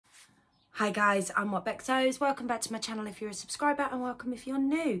Hi guys, I'm What Beck Sews. Welcome back to my channel if you're a subscriber, and welcome if you're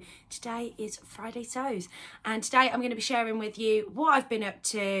new. Today is Friday Sews, and today I'm going to be sharing with you what I've been up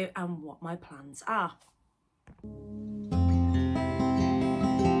to and what my plans are.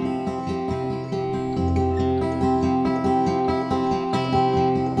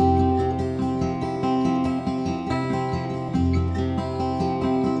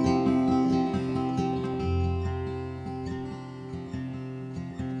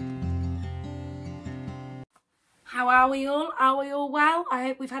 How are we all? Are we all well? I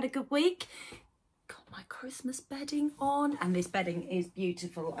hope we've had a good week. Got my Christmas bedding on, and this bedding is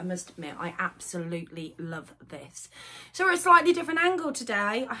beautiful. I must admit, I absolutely love this. So we're at a slightly different angle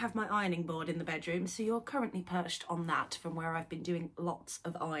today. I have my ironing board in the bedroom, so you're currently perched on that from where I've been doing lots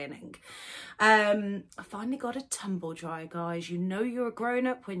of ironing. I finally got a tumble dryer, guys. You know you're a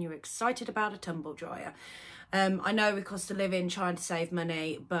grown-up when you're excited about a tumble dryer. I know with cost of living, trying to save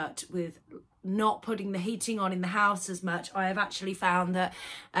money, but with not putting the heating on in the house as much, I have actually found that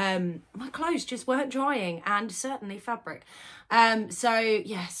my clothes just weren't drying, and certainly fabric. So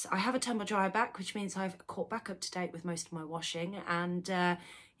yes, I have a tumble dryer back, which means I've caught back up to date with most of my washing, and yeah,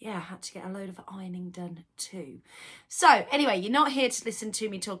 I had to get a load of ironing done too. So anyway, you're not here to listen to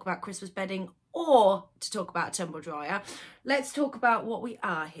me talk about Christmas bedding or to talk about a tumble dryer. Let's talk about what we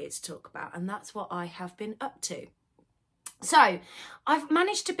are here to talk about, and that's what I have been up to. So I've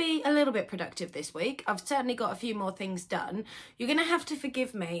managed to be a little bit productive this week. I've certainly got a few more things done. You're going to have to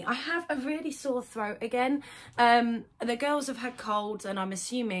forgive me. I have a really sore throat again. The girls have had colds, and I'm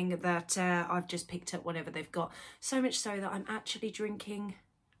assuming that I've just picked up whatever they've got. So much so that I'm actually drinking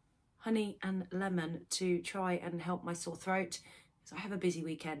honey and lemon to try and help my sore throat, because I have a busy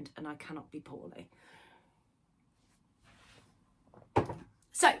weekend and I cannot be poorly.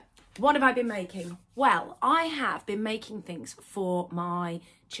 So what have I been making? Well, I have been making things for my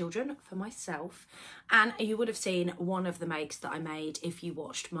children, for myself, and you would have seen one of the makes that I made if you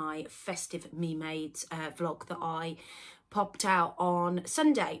watched my festive Me Mades vlog that I popped out on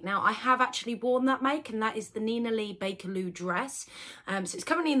Sunday. Now, I have actually worn that make, and that is the Nina Lee Bakerloo dress. So it's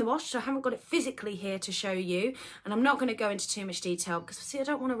currently in the wash, so I haven't got it physically here to show you, and I'm not going to go into too much detail because, see, I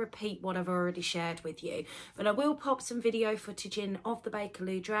don't want to repeat what I've already shared with you, but I will pop some video footage in of the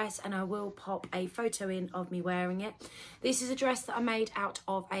Bakerloo dress, and I will pop a photo in of me wearing it. This is a dress that I made out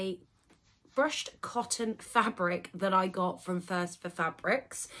of a brushed cotton fabric that I got from First for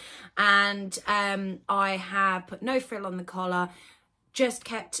Fabrics, and I have put no frill on the collar, just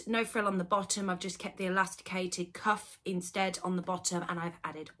kept no frill on the bottom. I've just kept the elasticated cuff instead on the bottom, and I've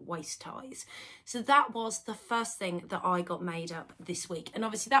added waist ties. So that was the first thing that I got made up this week, and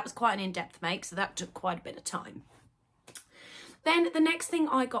obviously that was quite an in-depth make, so that took quite a bit of time. Then the next thing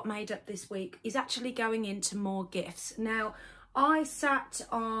I got made up this week is actually going into more gifts. Now, I sat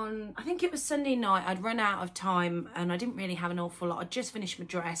on, I think it was Sunday night, I'd run out of time and I didn't really have an awful lot. I'd just finished my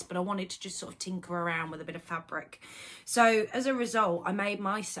dress, but I wanted to just sort of tinker around with a bit of fabric. So as a result, I made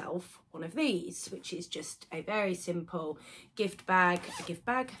myself one of these, which is just a very simple wash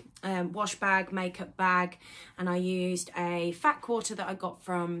bag, makeup bag, and I used a fat quarter that I got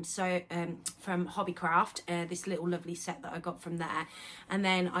from Hobbycraft, this little lovely set that I got from there, and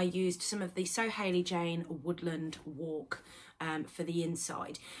then I used some of the So Hailey Jane Woodland Walk for the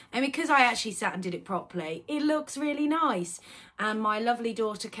inside, and because I actually sat and did it properly, it looks really nice. And my lovely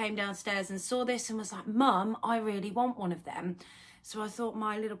daughter came downstairs and saw this and was like, "Mum, I really want one of them." So I thought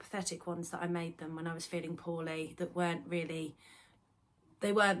my little pathetic ones that I made them when I was feeling poorly, that weren't the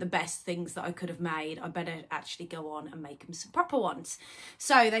best things that I could have made, I better actually go on and make them some proper ones.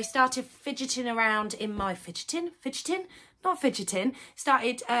 So they started fidgeting around in my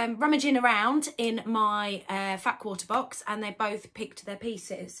started rummaging around in my fat quarter box, and they both picked their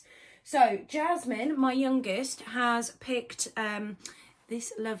pieces. So Jasmine, my youngest, has picked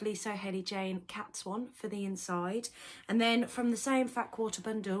this lovely So Hailey Jane Cats one for the inside, and then from the same fat quarter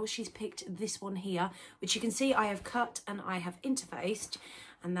bundle she's picked this one here, which you can see I have cut and I have interfaced,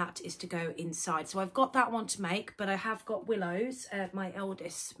 and that is to go inside. So I've got that one to make, but I have got Willow's, my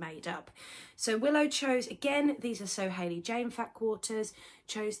eldest, made up. So Willow chose, again, these are So Hailey Jane fat quarters,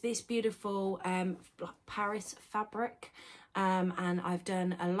 chose this beautiful Paris fabric, and I've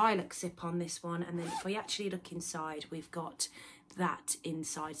done a lilac zip on this one, and then if we actually look inside, we've got that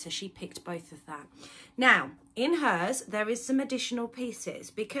inside, so she picked both of that. Now in hers there is some additional pieces,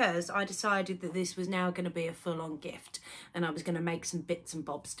 because I decided that this was now going to be a full-on gift and I was going to make some bits and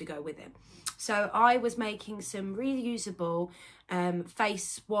bobs to go with it. So I was making some reusable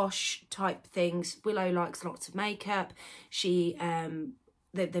face wash type things. Willow likes lots of makeup. She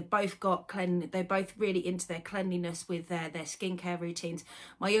they've both got they're both really into their cleanliness with their skincare routines.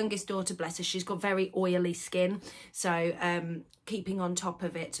 My youngest daughter, bless her, she's got very oily skin, so keeping on top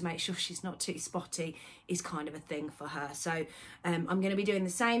of it to make sure she's not too spotty is kind of a thing for her. So I'm going to be doing the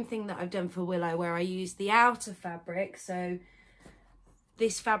same thing that I've done for Willow, where I use the outer fabric, so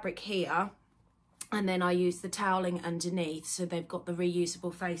this fabric here, and then I use the toweling underneath, so they've got the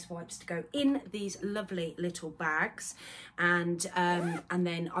reusable face wipes to go in these lovely little bags. And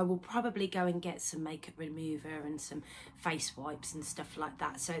then I will probably go and get some makeup remover and some face wipes and stuff like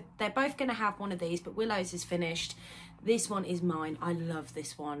that. So they're both going to have one of these, but Willow's is finished. This one is mine. I love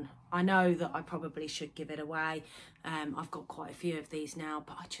this one. I know that I probably should give it away. I've got quite a few of these now,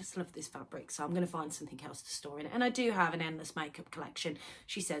 but I just love this fabric, so I'm going to find something else to store in it. And I do have an endless makeup collection,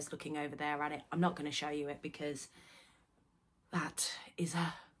 she says, looking over there at it. I'm not going to show you it because that is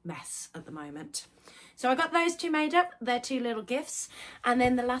a mess at the moment. So I got those two made up. They're two little gifts. And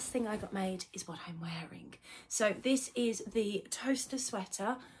then the last thing I got made is what I'm wearing. So this is the toaster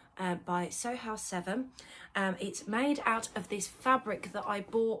sweater by Soho 7. It's made out of this fabric that I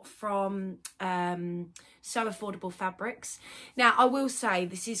bought from So Affordable Fabrics. Now, I will say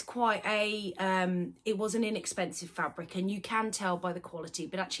this is quite a, it was an inexpensive fabric, and you can tell by the quality,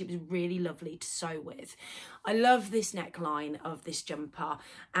 but actually it was really lovely to sew with. I love this neckline of this jumper,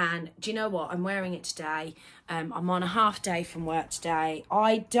 and do you know what? I'm wearing it today. I'm on a half day from work today.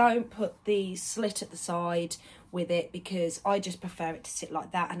 I don't put the slit at the side with it because I just prefer it to sit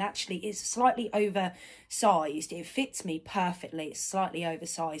like that, and actually it's slightly oversized. It fits me perfectly. It's slightly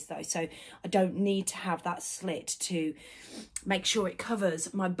oversized though, so I don't need to have that slit to make sure it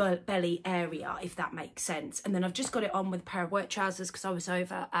covers my belly area, if that makes sense. And then I've just got it on with a pair of work trousers because I was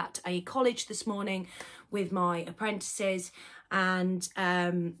over at a college this morning with my apprentices, and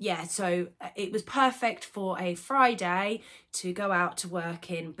yeah, so it was perfect for a Friday to go out to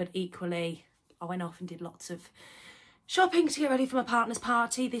work in, but equally I went off and did lots of shopping to get ready for my partner's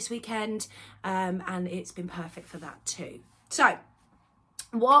party this weekend, and it's been perfect for that too. So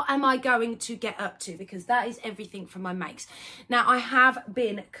what am I going to get up to? Because that is everything from my makes. Now, I have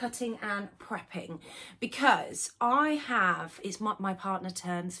been cutting and prepping because it's my partner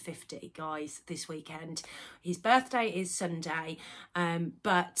turns 50, guys, this weekend. His birthday is Sunday,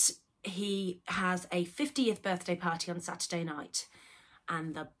 but he has a 50th birthday party on Saturday night.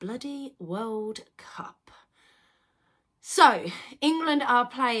 And the bloody World Cup. So, England are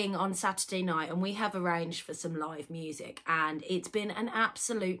playing on Saturday night, and we have arranged for some live music, and it's been an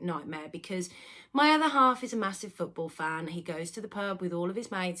absolute nightmare because my other half is a massive football fan. He goes to the pub with all of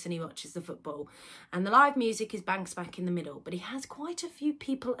his mates and he watches the football, and the live music is bang smack in the middle, but he has quite a few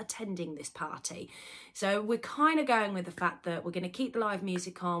people attending this party. So we're kind of going with the fact that we're going to keep the live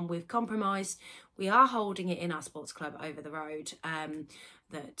music on. We've compromised. We are holding it in our sports club over the road,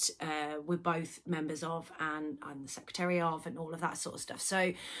 that we're both members of, and I'm the secretary of, and all of that sort of stuff.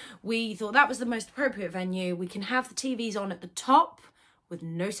 So we thought that was the most appropriate venue. We can have the TVs on at the top with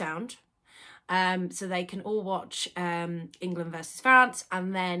no sound, so they can all watch England versus France,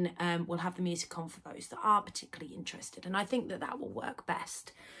 and then we'll have the music on for those that are particularly interested, and I think that that will work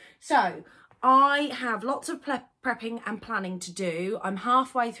best. So I have lots of prepping and planning to do. I'm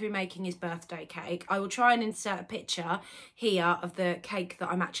halfway through making his birthday cake. I will try and insert a picture here of the cake that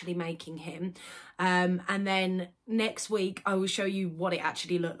I'm actually making him. And then next week I will show you what it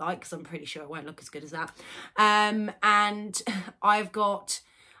actually looked like, because I'm pretty sure it won't look as good as that. And I've got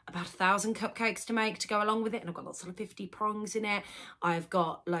about 1,000 cupcakes to make to go along with it, and I've got lots of 50 prongs in it. I've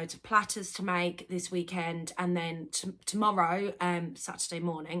got loads of platters to make this weekend, and then tomorrow, Saturday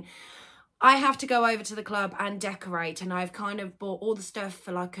morning, I have to go over to the club and decorate, and I've kind of bought all the stuff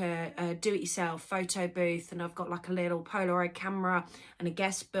for like a do-it-yourself photo booth, and I've got like a little Polaroid camera and a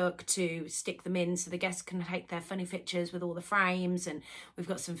guest book to stick them in so the guests can take their funny pictures with all the frames, and we've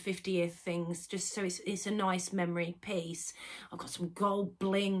got some 50th things just so it's a nice memory piece. I've got some gold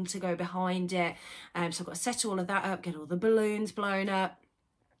bling to go behind it, so I've got to set all of that up, get all the balloons blown up,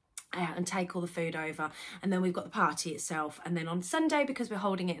 and take all the food over, and then we've got the party itself. And then on Sunday, because we're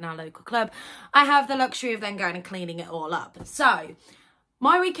holding it in our local club, I have the luxury of then going and cleaning it all up. So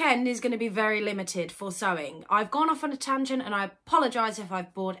my weekend is going to be very limited for sewing. I've gone off on a tangent, and I apologise if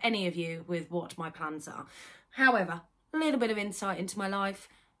I've bored any of you with what my plans are. However, a little bit of insight into my life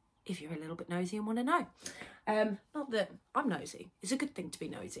if you're a little bit nosy and want to know. Not that I'm nosy. It's a good thing to be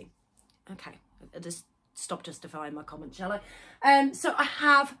nosy. Okay, I'll just stop justifying my comments, shall I? So I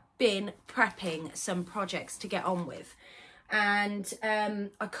have been prepping some projects to get on with, and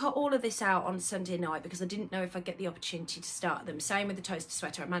I cut all of this out on Sunday night because I didn't know if I'd get the opportunity to start them. Same with the toaster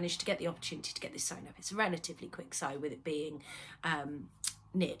sweater. I managed to get the opportunity to get this sewn up. It's a relatively quick sew, with it being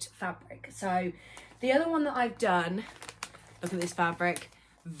knit fabric. So the other one that I've done, look at this fabric,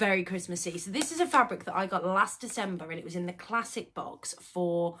 very Christmassy. So this is a fabric that I got last December, and it was in the classic box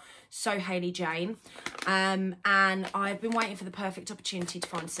for So Hayley Jane, and I've been waiting for the perfect opportunity to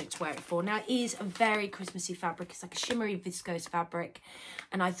find something to wear it for. Now, it is a very Christmassy fabric. It's like a shimmery viscose fabric,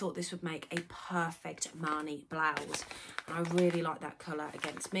 and I thought this would make a perfect Marnie blouse. And I really like that colour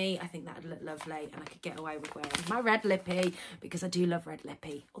against me. I think that would look lovely, and I could get away with wearing my red lippy, because I do love red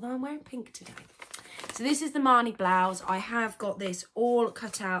lippy, although I'm wearing pink today. So this is the Marnie blouse. I have got this all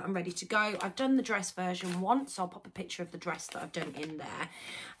cut out and ready to go. I've done the dress version once. I'll pop a picture of the dress that I've done in there.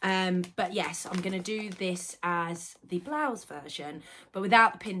 But yes, I'm going to do this as the blouse version, but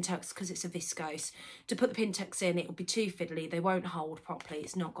without the pin tucks, because it's a viscose. To put the pin tucks in, it will be too fiddly. They won't hold properly.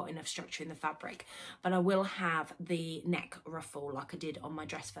 It's not got enough structure in the fabric. But I will have the neck ruffle like I did on my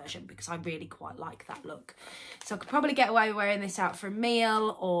dress version, because I really quite like that look. So I could probably get away with wearing this out for a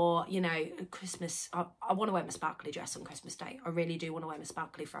meal, or, you know, Christmas. I want to wear my sparkly dress on Christmas Day. I really do want to wear my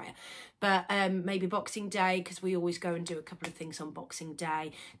sparkly Freya. But maybe Boxing Day, because we always go and do a couple of things on Boxing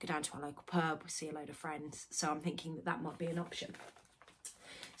Day. Go down to our local pub, see a load of friends. So I'm thinking that that might be an option.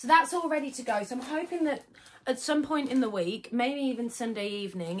 So that's all ready to go. So I'm hoping that at some point in the week, maybe even Sunday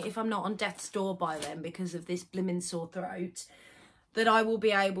evening, if I'm not on death's door by then because of this blimmin' sore throat, that I will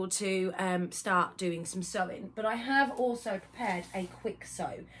be able to start doing some sewing. But I have also prepared a quick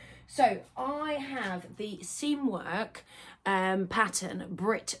sew. So I have the Seamwork pattern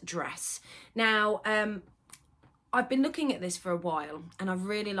Brit dress. Now, I've been looking at this for a while, and I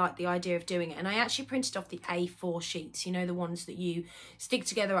really like the idea of doing it. And I actually printed off the A4 sheets, you know, the ones that you stick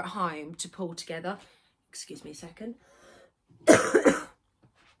together at home to pull together. Excuse me a second.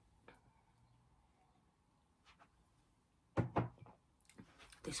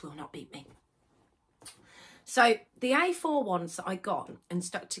 This will not beat me. So the A4 ones that I got and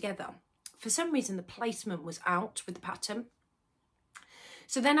stuck together, for some reason the placement was out with the pattern.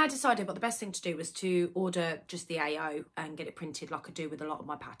 So then I decided what the best thing to do was to order just the AO and get it printed like I do with a lot of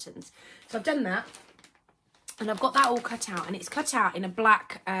my patterns. So I've done that, and I've got that all cut out, and it's cut out in a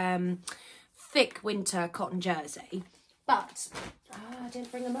black thick winter cotton jersey. But I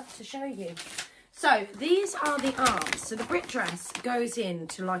didn't bring them up to show you. So these are the arms. So the Brit dress goes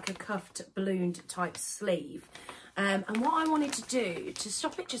into like a cuffed ballooned type sleeve. And what I wanted to do to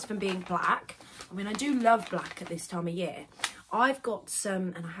stop it just from being black, I mean, I do love black at this time of year. I've got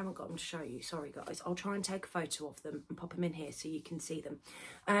some, and I haven't got them to show you, sorry guys. I'll try and take a photo of them and pop them in here so you can see them.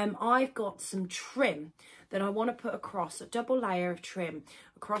 I've got some trim that I want to put across, a double layer of trim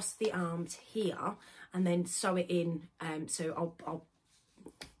across the arms here, and then sew it in. So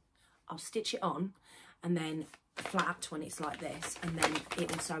I'll stitch it on and then flat when it's like this, and then it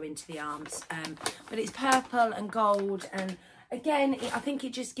will sew into the arms. But it's purple and gold, and again, I think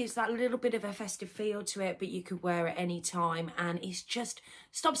it just gives that little bit of a festive feel to it, but you could wear it any time, and it's just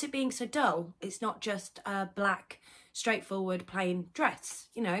stops it being so dull. It's not just a black, straightforward, plain dress.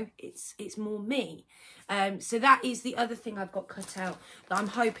 You know, it's more me. So that is the other thing I've got cut out that I'm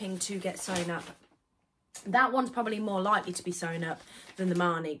hoping to get sewn up. That one's probably more likely to be sewn up than the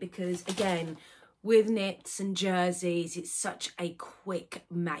Marnie, because again, with knits and jerseys, it's such a quick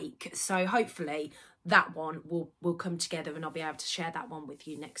make. So hopefully that one will come together, and I'll be able to share that one with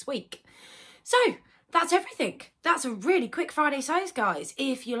you next week. So that's everything. That's a really quick Friday sews, guys.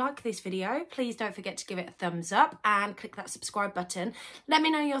 If you like this video, please don't forget to give it a thumbs up and click that subscribe button. Let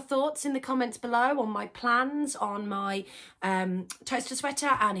me know your thoughts in the comments below on my plans on my toaster sweater,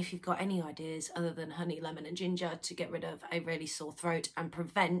 and if you've got any ideas other than honey, lemon and ginger to get rid of a really sore throat and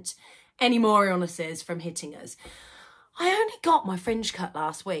prevent any more illnesses from hitting us. I only got my fringe cut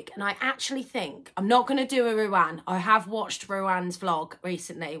last week, and I actually think I'm not going to do a Ruan. I have watched Ruan's vlog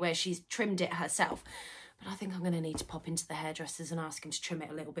recently where she's trimmed it herself, but I think I'm going to need to pop into the hairdressers and ask him to trim it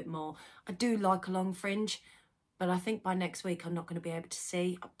a little bit more. I do like a long fringe, but I think by next week I'm not going to be able to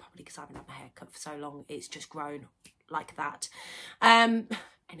see, probably because I haven't had my hair cut for so long. It's just grown like that.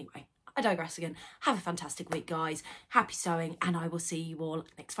 Anyway, I digress again. Have a fantastic week, guys. Happy sewing, and I will see you all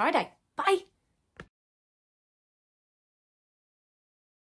next Friday. Bye.